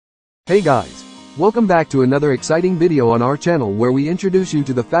Hey guys! Welcome back to another exciting video on our channel where we introduce you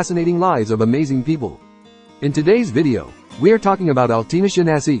to the fascinating lives of amazing people. In today's video, we are talking about Altina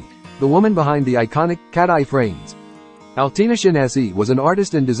Schinasi, the woman behind the iconic cat-eye frames. Altina Schinasi was an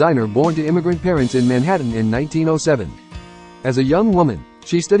artist and designer born to immigrant parents in Manhattan in 1907. As a young woman,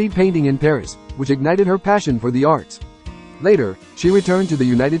 she studied painting in Paris, which ignited her passion for the arts. Later, she returned to the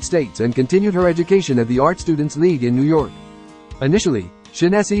United States and continued her education at the Art Students League in New York. Initially,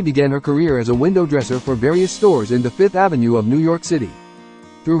 Schinasi began her career as a window dresser for various stores in the Fifth Avenue of New York City.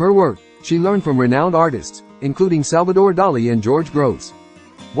 Through her work, she learned from renowned artists, including Salvador Dali and George Grosz.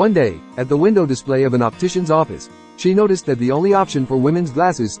 One day, at the window display of an optician's office, she noticed that the only option for women's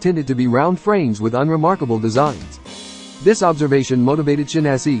glasses tended to be round frames with unremarkable designs. This observation motivated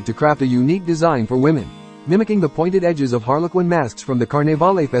Schinasi to craft a unique design for women, mimicking the pointed edges of Harlequin masks from the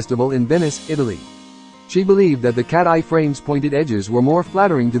Carnevale festival in Venice, Italy. She believed that the cat-eye frame's pointed edges were more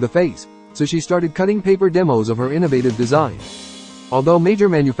flattering to the face, so she started cutting paper demos of her innovative design. Although major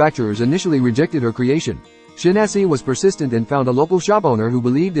manufacturers initially rejected her creation, Schinasi was persistent and found a local shop owner who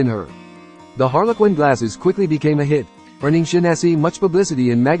believed in her. The Harlequin glasses quickly became a hit, earning Schinasi much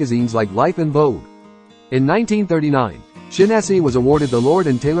publicity in magazines like Life and Vogue. In 1939, Schinasi was awarded the Lord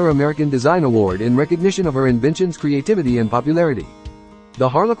and Taylor American Design Award in recognition of her invention's creativity and popularity. The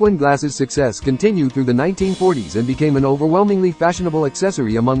Harlequin glasses' success continued through the 1940s and became an overwhelmingly fashionable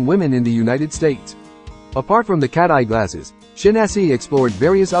accessory among women in the United States. Apart from the cat-eye glasses, Schinasi explored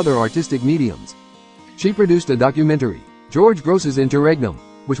various other artistic mediums. She produced a documentary, George Grosz's Interregnum,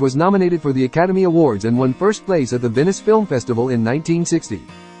 which was nominated for the Academy Awards and won first place at the Venice Film Festival in 1960.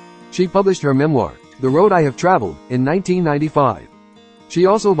 She published her memoir, The Road I Have Traveled, in 1995. She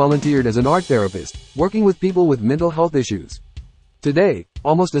also volunteered as an art therapist, working with people with mental health issues. Today,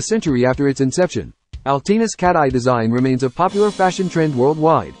 almost a century after its inception, Altina's cat-eye design remains a popular fashion trend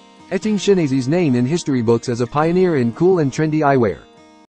worldwide, etching Schinasi's name in history books as a pioneer in cool and trendy eyewear.